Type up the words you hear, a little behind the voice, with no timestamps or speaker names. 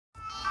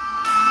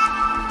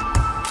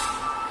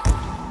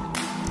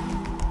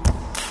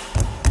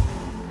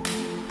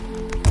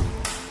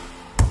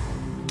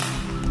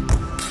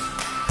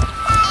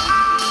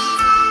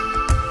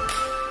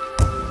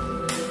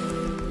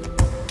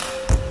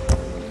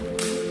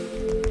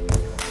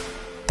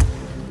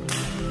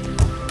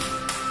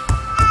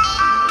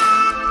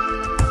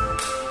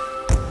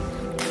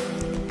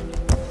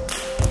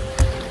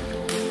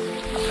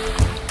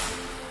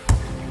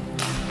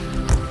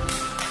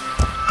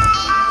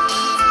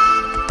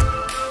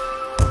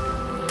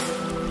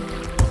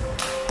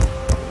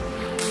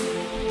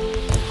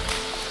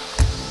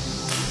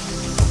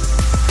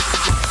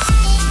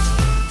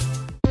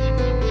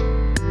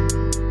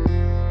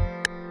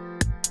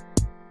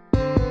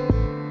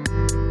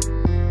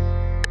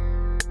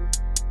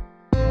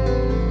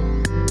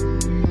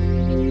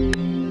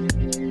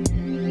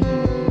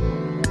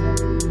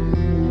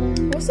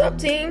up,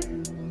 team?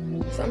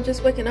 So I'm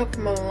just waking up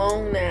from a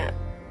long nap.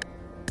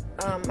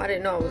 I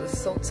didn't know I was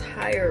so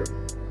tired,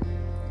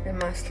 and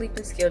my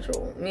sleeping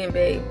schedule, me and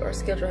babe, our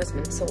schedule has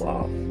been so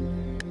off.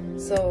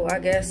 So I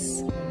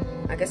guess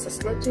I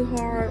slept too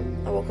hard.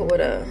 I woke up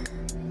with a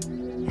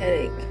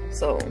headache.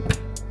 So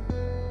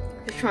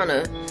just trying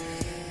to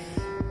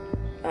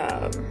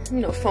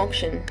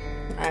function.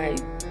 I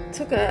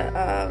took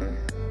a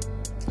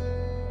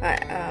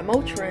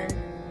Motrin,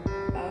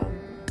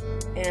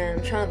 and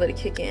I'm trying to let it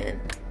kick in.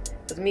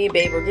 Because me and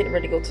babe are getting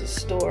ready to go to the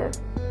store.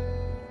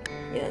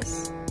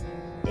 Yes.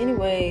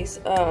 Anyways,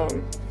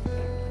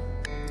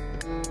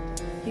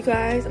 you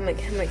guys, I'm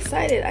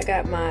excited. I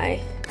got my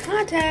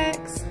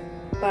contacts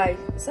by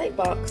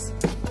Sightbox.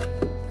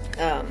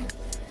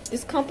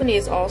 This company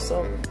is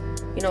awesome.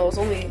 You know, it's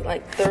only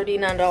like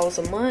 $39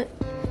 a month,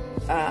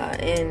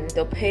 and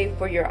they'll pay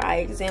for your eye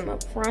exam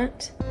up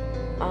front,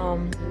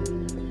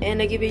 and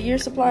they give you a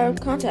year's supply of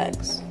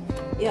contacts.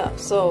 Yeah,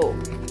 so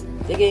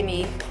they gave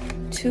me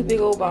 2 big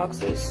old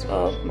boxes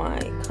of my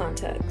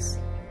contacts.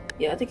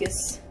 Yeah, I think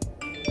it's,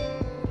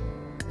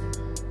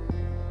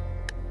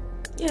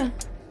 yeah,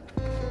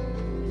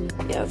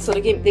 so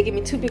they gave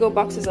me 2 big old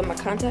boxes of my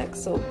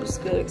contacts, so it's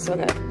good. So I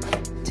got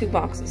 2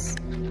 boxes,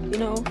 you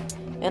know,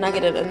 and I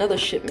get another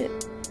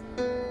shipment.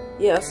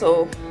 Yeah,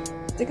 so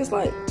I think it's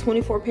like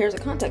 24 pairs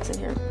of contacts in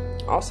here.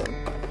 Awesome.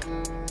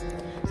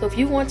 So if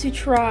you want to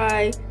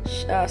try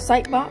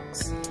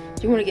Sightbox,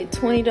 if you want to get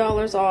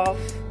 $20 off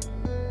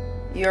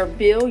your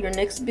bill, your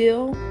next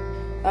bill,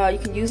 you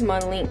can use my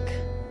link.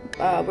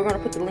 We're gonna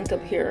put the link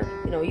up here.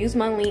 You know, use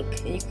my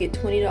link and you can get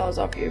 $20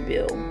 off your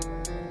bill.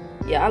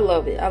 Yeah, I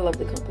love it. I love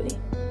the company.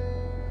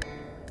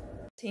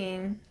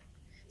 Team.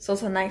 So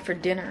tonight for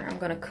dinner, I'm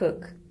gonna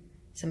cook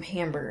some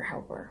hamburger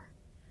helper.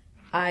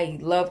 I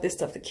love this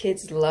stuff. The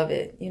kids love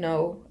it. You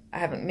know, I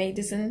haven't made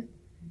this in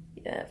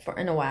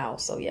a while,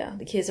 so yeah,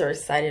 the kids are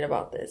excited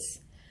about this.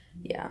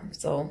 Yeah,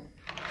 so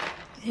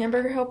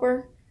hamburger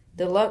helper,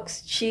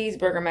 deluxe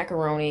cheeseburger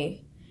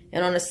macaroni,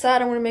 and on the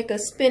side I want to make a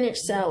spinach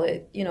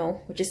salad, you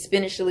know, with just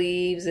spinach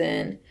leaves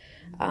and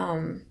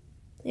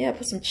yeah,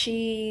 put some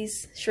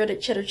cheese, shredded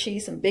cheddar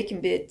cheese, some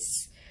bacon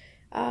bits,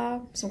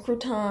 some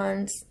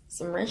croutons,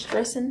 some ranch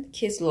dressing.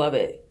 Kids love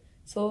it.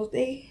 So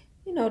they,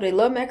 you know, they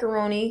love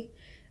macaroni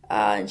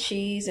and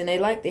cheese, and they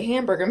like the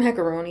hamburger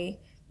macaroni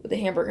with the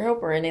hamburger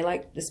helper, and they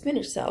like the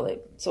spinach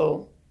salad.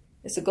 So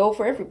it's a goal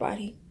for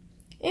everybody.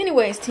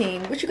 Anyways,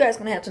 team, what you guys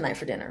gonna have tonight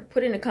for dinner?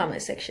 Put it in the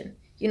comment section.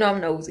 You know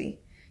I'm nosy,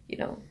 you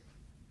know.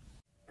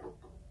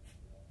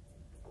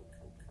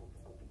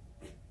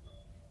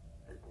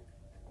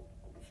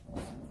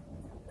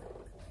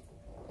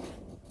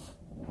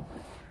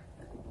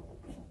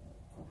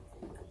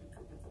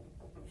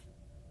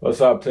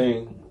 What's up,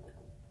 team?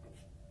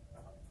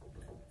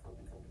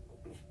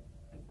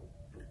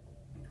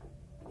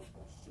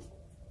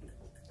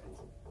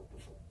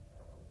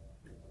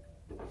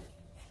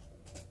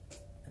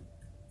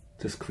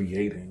 Just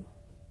creating.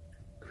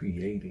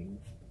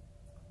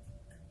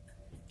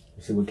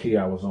 Let's see what key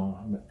I was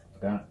on. I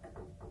forgot.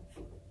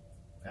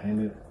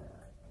 Ain't it?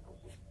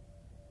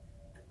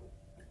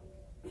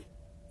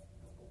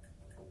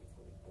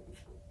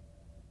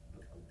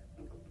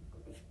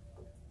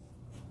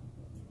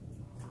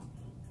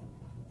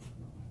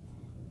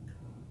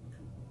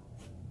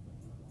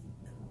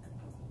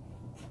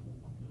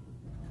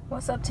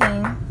 What's up,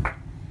 team?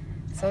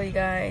 So you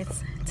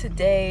guys,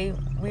 today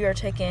we are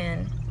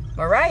taking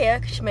Mariah,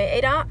 because she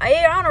made 8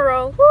 on a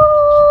roll.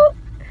 Woo!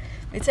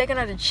 We're taking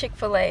her to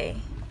Chick-fil-A.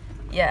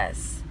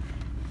 Yes.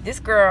 This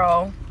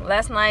girl,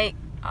 last night,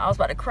 I was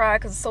about to cry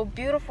because it's so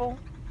beautiful.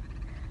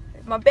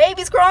 My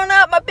baby's growing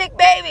up, my big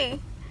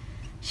baby.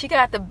 She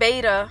got the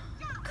Beta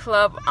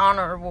Club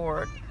Honor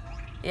Award.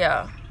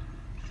 Yeah.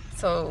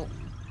 So,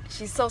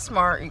 she's so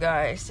smart, you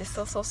guys. Just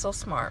so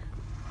smart.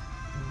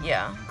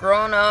 Yeah.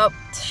 Growing up,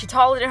 she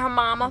taller than her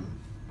mama.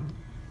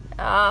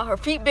 Her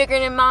feet bigger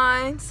than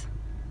mine.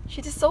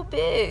 She's just so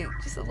big,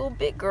 just a little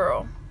big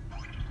girl.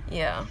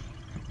 Yeah,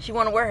 she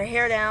want to wear her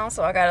hair down,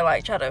 so I gotta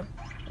like try to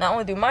not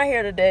only do my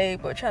hair today,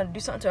 but try to do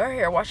something to her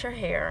hair, wash her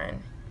hair,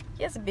 and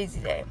yeah, it's a busy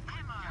day.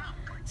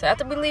 So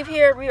after we leave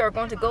here, we are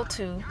going to go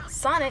to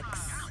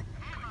Sonic's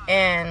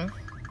and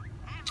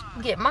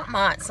get my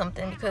mod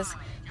something because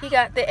he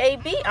got the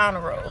AB honor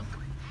roll.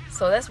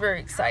 So that's very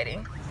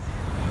exciting.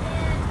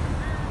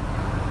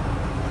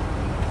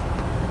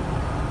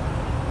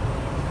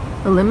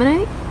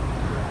 Eliminate?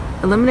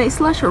 Eliminate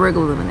slush or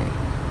regular lemonade?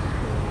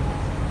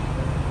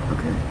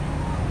 Okay.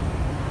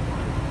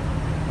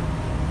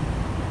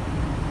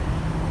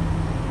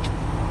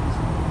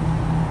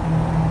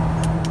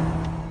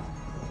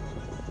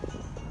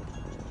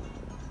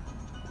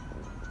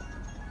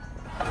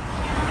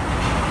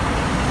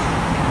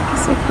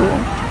 So cool.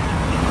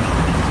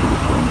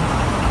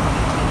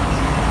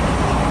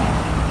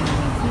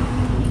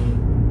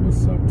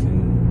 What's up,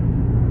 team?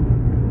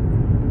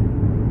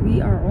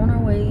 We are on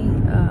our way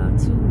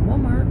to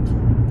Walmart.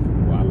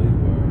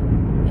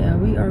 Yeah,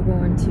 we are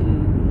going to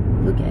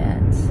look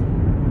at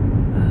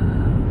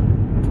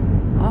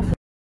office.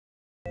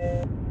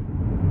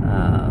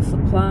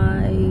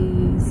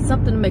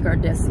 something to make our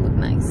desk look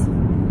nice.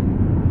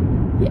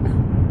 Yeah.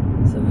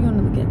 So we're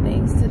gonna look at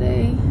things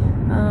today.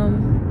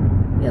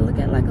 Yeah, look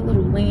at like a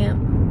little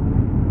lamp,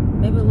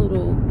 maybe a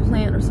little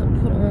plant or something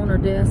put on our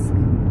desk.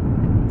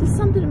 Just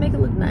something to make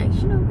it look nice,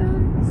 you know,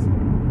 guys.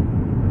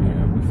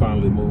 Yeah, we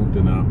finally moved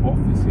in our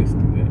office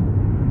yesterday.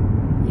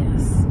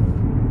 Yes.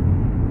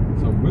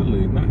 So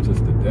really, not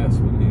just the desk,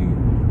 we need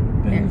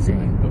things to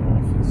make the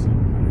office look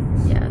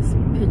nice. Yes,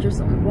 pictures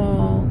on the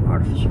wall,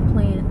 artificial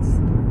plants.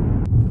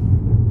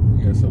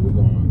 Yeah, so we're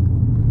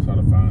gonna try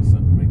to find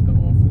something to make the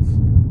office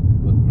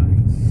look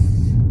nice.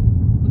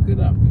 Look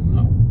it up, you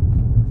know.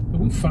 So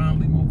we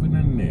finally moving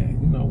in there.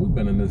 You know, we've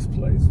been in this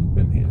place. We've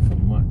been here for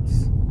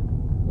months,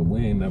 but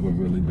we ain't never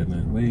really been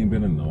in. We ain't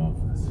been in the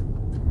office.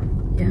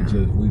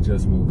 Yeah. We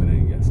just moving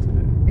in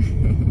yesterday.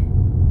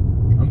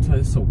 I'm telling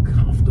you, it's so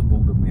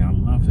comfortable to me. I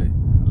love it.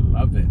 I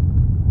love it.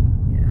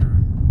 Yeah.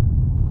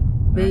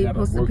 Babe,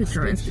 post a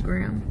picture on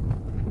Instagram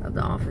of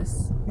the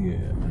office.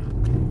 Yeah.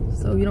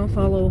 So you don't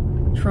follow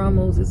Tron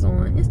Moses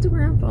on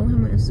Instagram, follow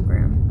him on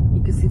Instagram.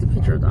 You can see the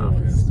picture of the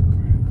office.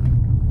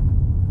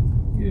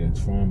 Yeah,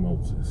 Tron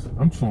Moses.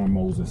 I'm Tron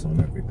Moses on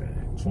everything.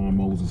 Tron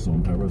Moses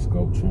on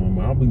Periscope.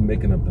 I'll be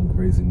making up them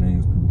crazy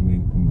names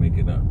people make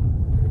it up.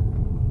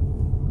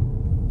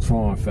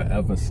 Tron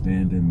forever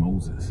standing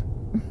Moses.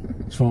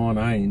 Tron,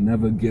 I ain't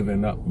never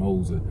giving up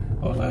Moses.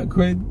 Oh, that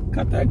crazy,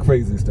 cut that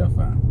crazy stuff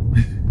out.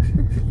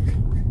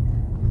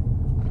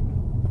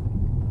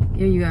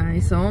 Yeah, you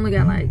guys. So I only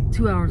got like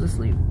 2 hours of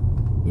sleep.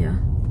 Yeah.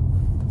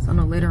 So I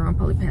know later on I'll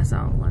probably pass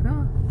out. I'm like,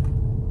 oh.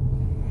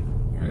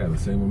 Yeah. I got the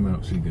same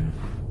amount she got.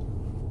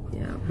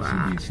 Yeah,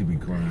 but she be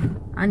crying.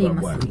 I need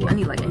my sleep. I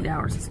need like 8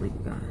 hours of sleep,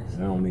 you guys.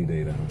 I don't need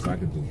 8 hours. I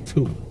could do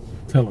 2.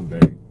 Tell him,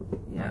 babe.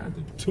 Yeah. I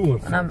could do 2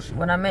 and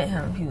when I met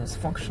him, he was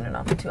functioning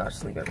off of 2 hours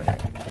of sleep every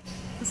night.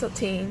 What's up,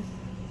 team?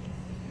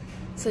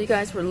 So you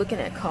guys were looking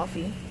at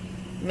coffee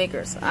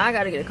makers. I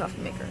gotta get a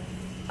coffee maker.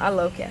 I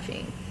love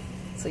caffeine.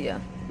 So yeah,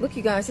 look,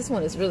 you guys, this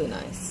one is really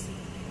nice.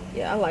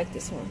 Yeah, I like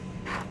this one.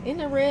 Isn't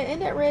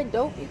that red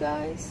dope, you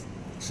guys?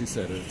 She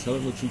said it. Tell her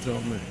what you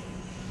told me.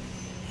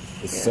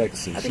 It's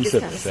sexy. I think it's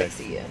kind of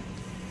sexy, yeah.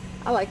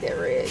 I like that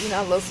red. You know,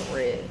 I love some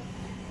red.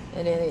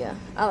 And then, yeah,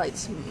 I like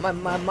this. My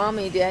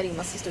mommy, daddy,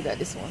 my sister got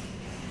this one.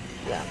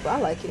 Yeah, but I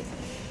like it.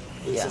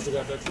 Your sister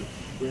got that too?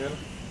 Brianna?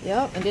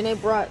 Yep, and then they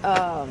brought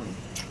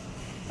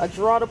a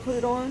drawer to put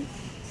it on.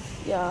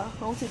 Yeah, I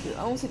don't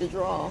see the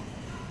drawer.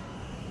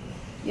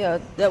 Yeah,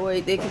 that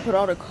way they can put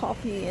all the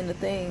coffee in the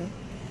thing.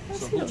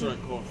 So who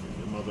drink coffee?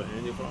 Your mother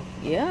and your father?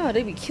 Yeah,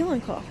 they be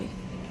killing coffee.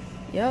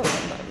 Yep,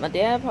 my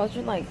dad probably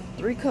drink like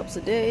 3 cups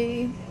a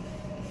day.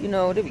 You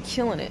know, they be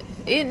killing it.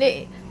 And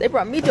they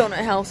brought me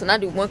donut house, and I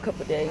do 1 cup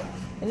a day.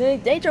 And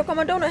then they joke on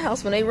my donut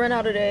house when they run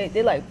out of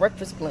they like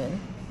breakfast blend.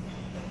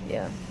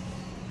 Yeah.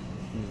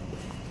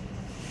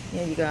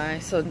 Yeah, you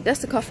guys. So that's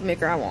the coffee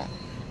maker I want.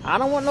 I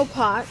don't want no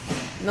pot.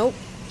 Nope.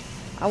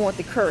 I want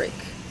the Keurig.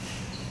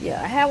 Yeah,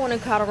 I had one in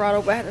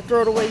Colorado, but I had to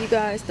throw it away, you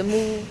guys, to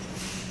move.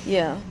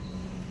 Yeah.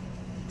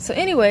 So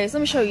anyways, let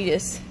me show you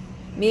this.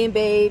 Me and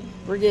Babe,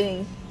 we're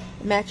getting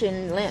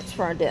matching lamps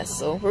for our desk.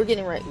 So we're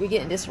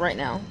getting this right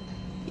now.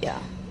 Yeah.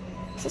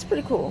 So it's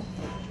pretty cool.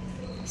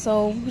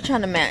 So we're trying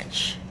to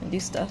match and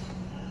do stuff.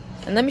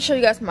 And let me show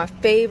you guys my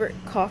favorite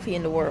coffee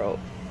in the world.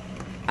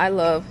 I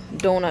love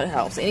Donut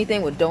House.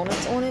 Anything with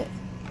donuts on it.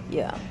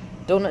 Yeah.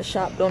 Donut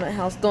shop, donut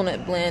house,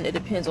 donut blend. It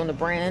depends on the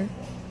brand.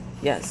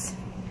 Yes.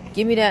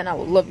 Give me that and I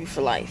will love you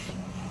for life.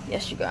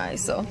 Yes, you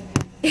guys. So.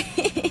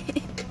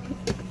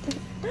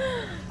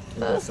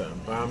 Listen,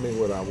 buy me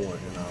what I want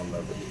and I'll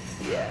love it.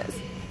 Yes.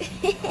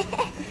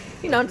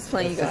 You know, I'm just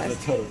playing, you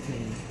guys.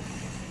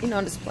 You know,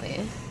 I'm just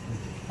playing.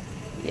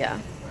 Yeah.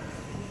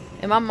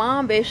 And my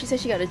mom, babe, she said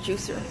she got a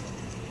juicer.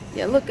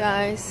 Yeah, look,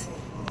 guys.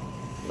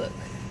 Look.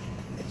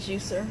 A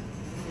juicer.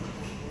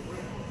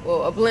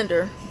 Well, a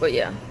blender. But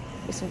yeah,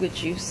 with some good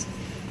juice.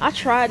 I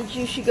tried the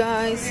juice, you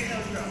guys.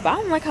 But I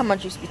don't like how my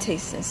juice be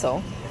tasting.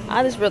 So,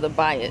 I just rather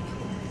buy it.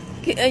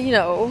 You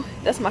know,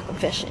 that's my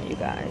confession, you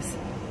guys.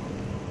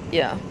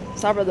 Yeah.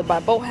 So, I'd rather buy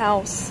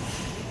Boathouse,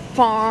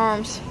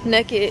 Farms,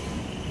 Naked.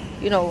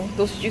 You know,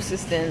 those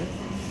juices than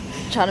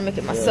trying to make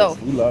it myself.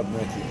 Yes, we love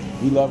Naked.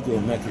 We love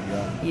getting Naked,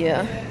 y'all.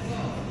 Yeah.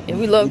 And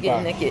we love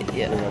getting Naked.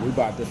 Yeah. We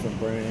buy different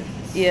brands.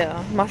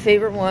 Yeah. My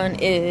favorite one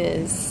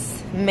is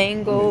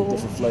mango.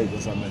 Different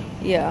flavors, I mean.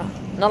 Yeah.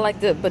 And I like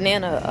the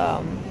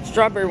banana,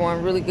 strawberry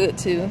one really good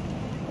too.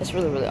 It's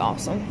really, really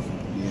awesome.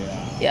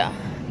 Yeah. Yeah.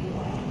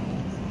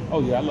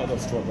 Oh yeah, I love that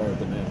strawberry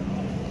banana.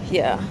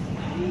 Yeah.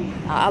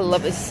 I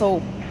love it. It's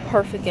so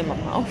perfect in my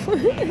mouth. We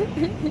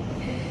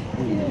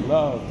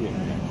love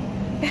getting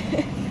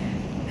Naked.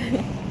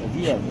 If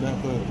you have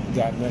never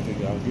got Naked,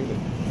 y'all get it.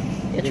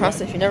 Yeah, trust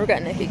me, if you never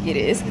got Naked, get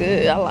it. It's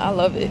good. I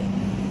love it.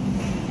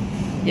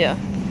 Yeah.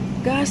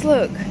 Guys,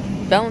 look.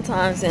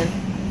 Valentine's and,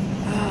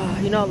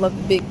 you know, I love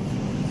big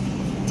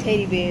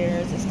teddy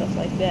bears and stuff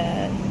like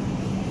that.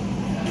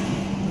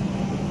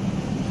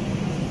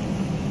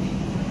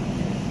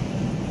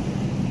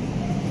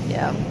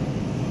 Yeah.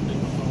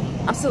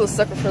 I'm still a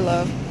sucker for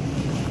love.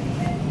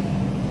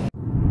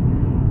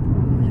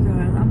 You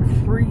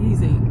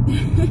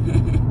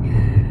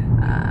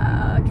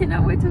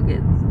cannot wait till it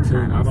gets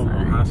hot I don't know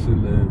outside. how she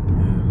lived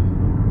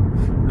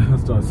in, I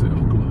started saying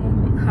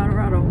Oklahoma.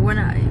 Colorado. When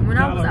I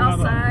was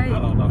outside. I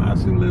don't know how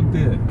she lived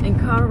there. In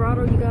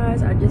Colorado, you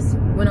guys, I just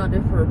went out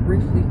there for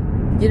briefly,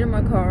 get in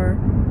my car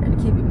and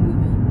keep it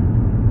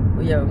moving.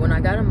 But yeah, when I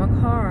got in my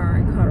car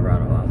in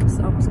Colorado, I was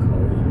cold.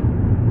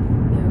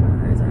 Yeah,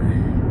 guys,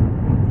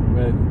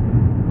 Man,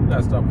 you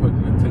gotta start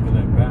taking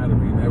that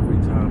battery every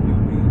time you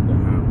leave the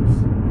house.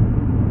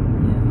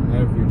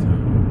 yeah. Every time.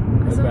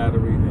 That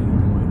battery ain't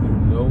doing you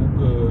no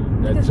good.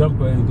 That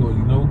jumper ain't doing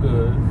you no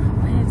good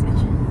My head's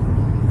itching.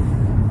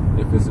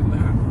 if it's in the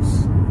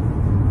house.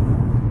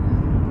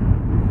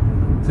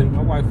 See,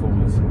 my wife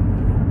on this.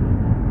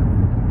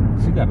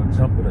 She got a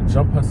jumper to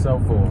jump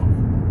herself off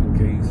in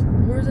case.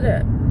 Where's it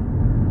at?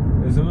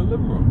 It's in the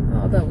living room.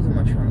 Oh, that was in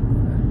my trunk.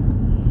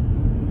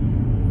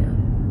 Yeah.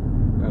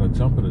 Got a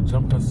jumper to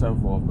jump herself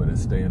off, but it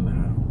stay in the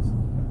house.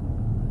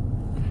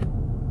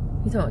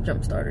 He's talking about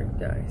jump starter,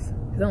 guys.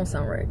 That don't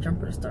sound right.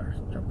 Jumper to start.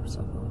 Jumper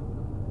so off.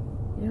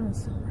 It don't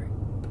sound right.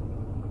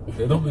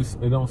 It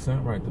don't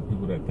sound right to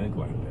people that think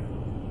like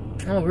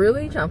that. Oh,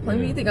 really? Trying to play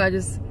me? You think I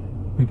just...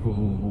 People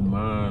who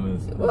mind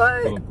is full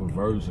of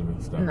perversion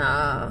and stuff.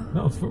 Nah.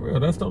 No, it's for real.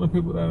 That's the only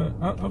people that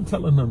I'm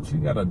telling them she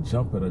got a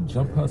jumper to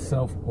jump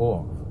herself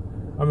off.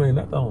 I mean,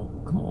 that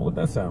don't. Come on, what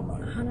that sound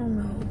like? I don't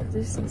know.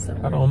 This is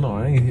something. I don't know.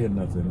 I ain't hear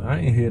nothing.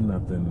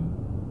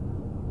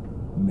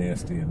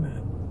 Nasty in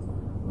that.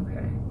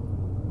 Okay.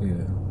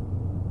 Yeah.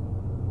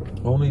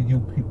 Only you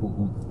people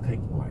who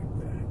think like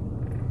that.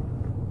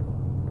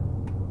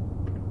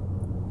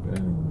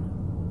 Anyway.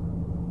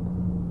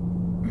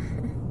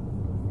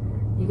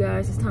 You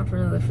guys, it's time for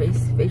another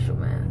facial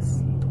mask.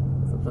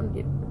 So I'm gonna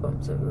get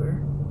bumps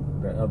everywhere.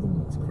 That other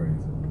one's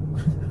crazy.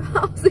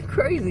 How is it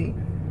crazy?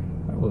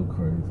 That was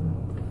crazy.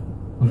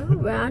 No,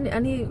 but I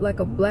need like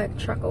a black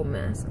charcoal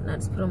mask, and I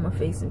just put it on my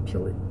face and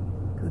peel it,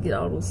 cause get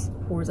all those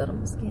pores out of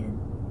my skin.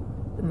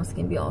 Then my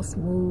skin be all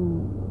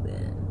smooth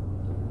and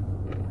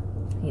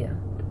yeah.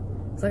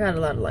 So I got a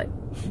lot of like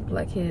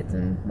blackheads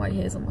and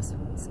whiteheads on my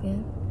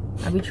skin.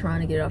 I be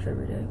trying to get it off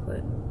every day,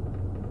 but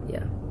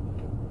yeah.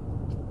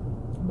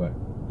 But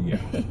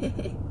yeah.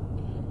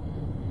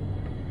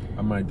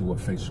 I might do a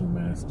facial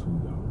mask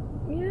too, though.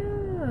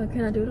 Yeah,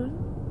 can I do it?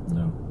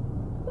 No.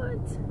 What?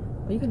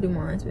 Well, you can do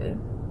mine, babe.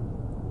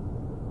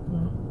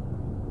 No.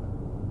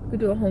 You could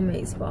do a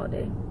homemade spa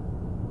day.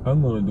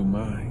 I'm gonna do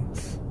mine.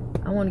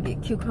 I want to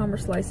get cucumber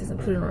slices and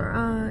put it on our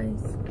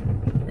eyes,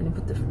 and then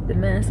put the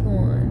mask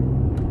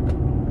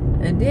on,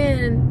 and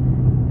then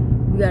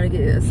we gotta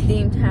get a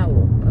steam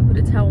towel. I put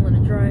a towel in the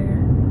dryer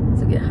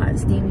to get hot and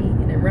steamy,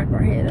 and then wrap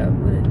our head up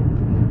with it.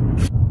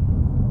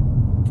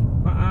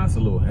 My eyes a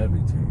little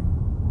heavy, too.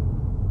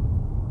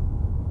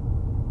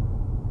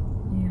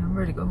 Yeah, I'm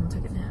ready to go home and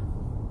take a nap.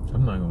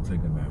 I'm not gonna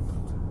take a nap.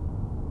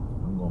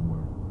 I'm gonna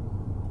work.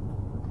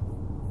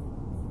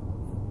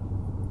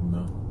 You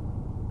know?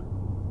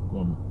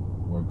 Gonna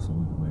work so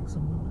we can make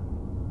some money.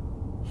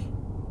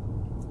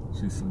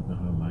 She's sleeping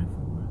her life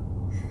away.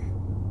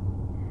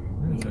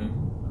 Yeah. I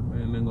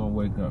mean, they're gonna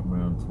wake up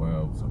around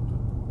 12 something.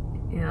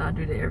 Yeah, I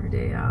do that every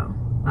day.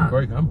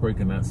 I'm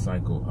breaking that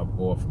cycle up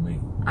off me.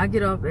 I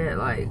get up at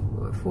like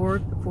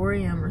 4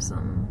 a.m. or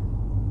something,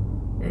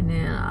 and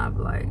then I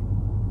like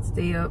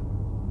stay up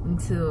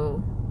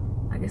until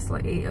I guess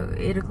like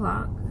 8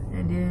 o'clock,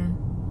 and then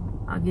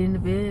I'll get into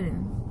bed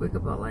and wake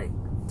up about like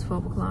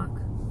 12 o'clock.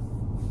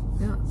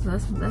 Yeah, so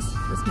that's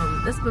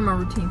been my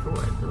routine for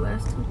what, the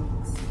last 2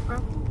 weeks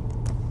probably.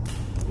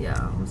 Yeah,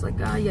 I was like,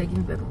 God, yeah, get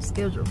me back on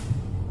schedule.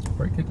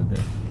 Break it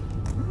today.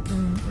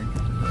 Mm-mm. Break it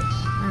today.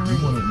 Right.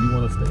 You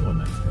wanna stay on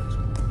that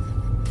schedule.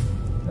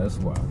 That's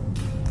why.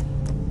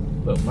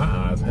 Look, my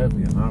eyes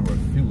heavy and I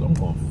refuse. I'm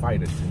gonna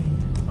fight it, team.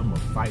 I'm a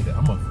fighter.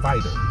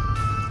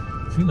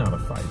 She's not a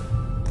fighter.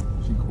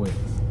 She quits.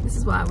 This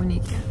is why we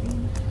need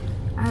caffeine.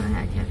 I haven't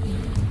had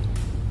caffeine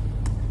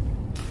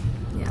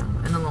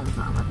in a long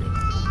time, I think.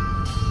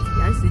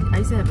 Yeah, I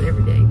used to have it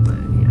every day, but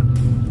yeah.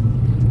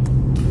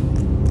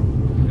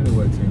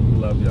 Anyway, team, we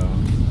love y'all.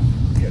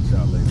 Catch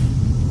y'all later.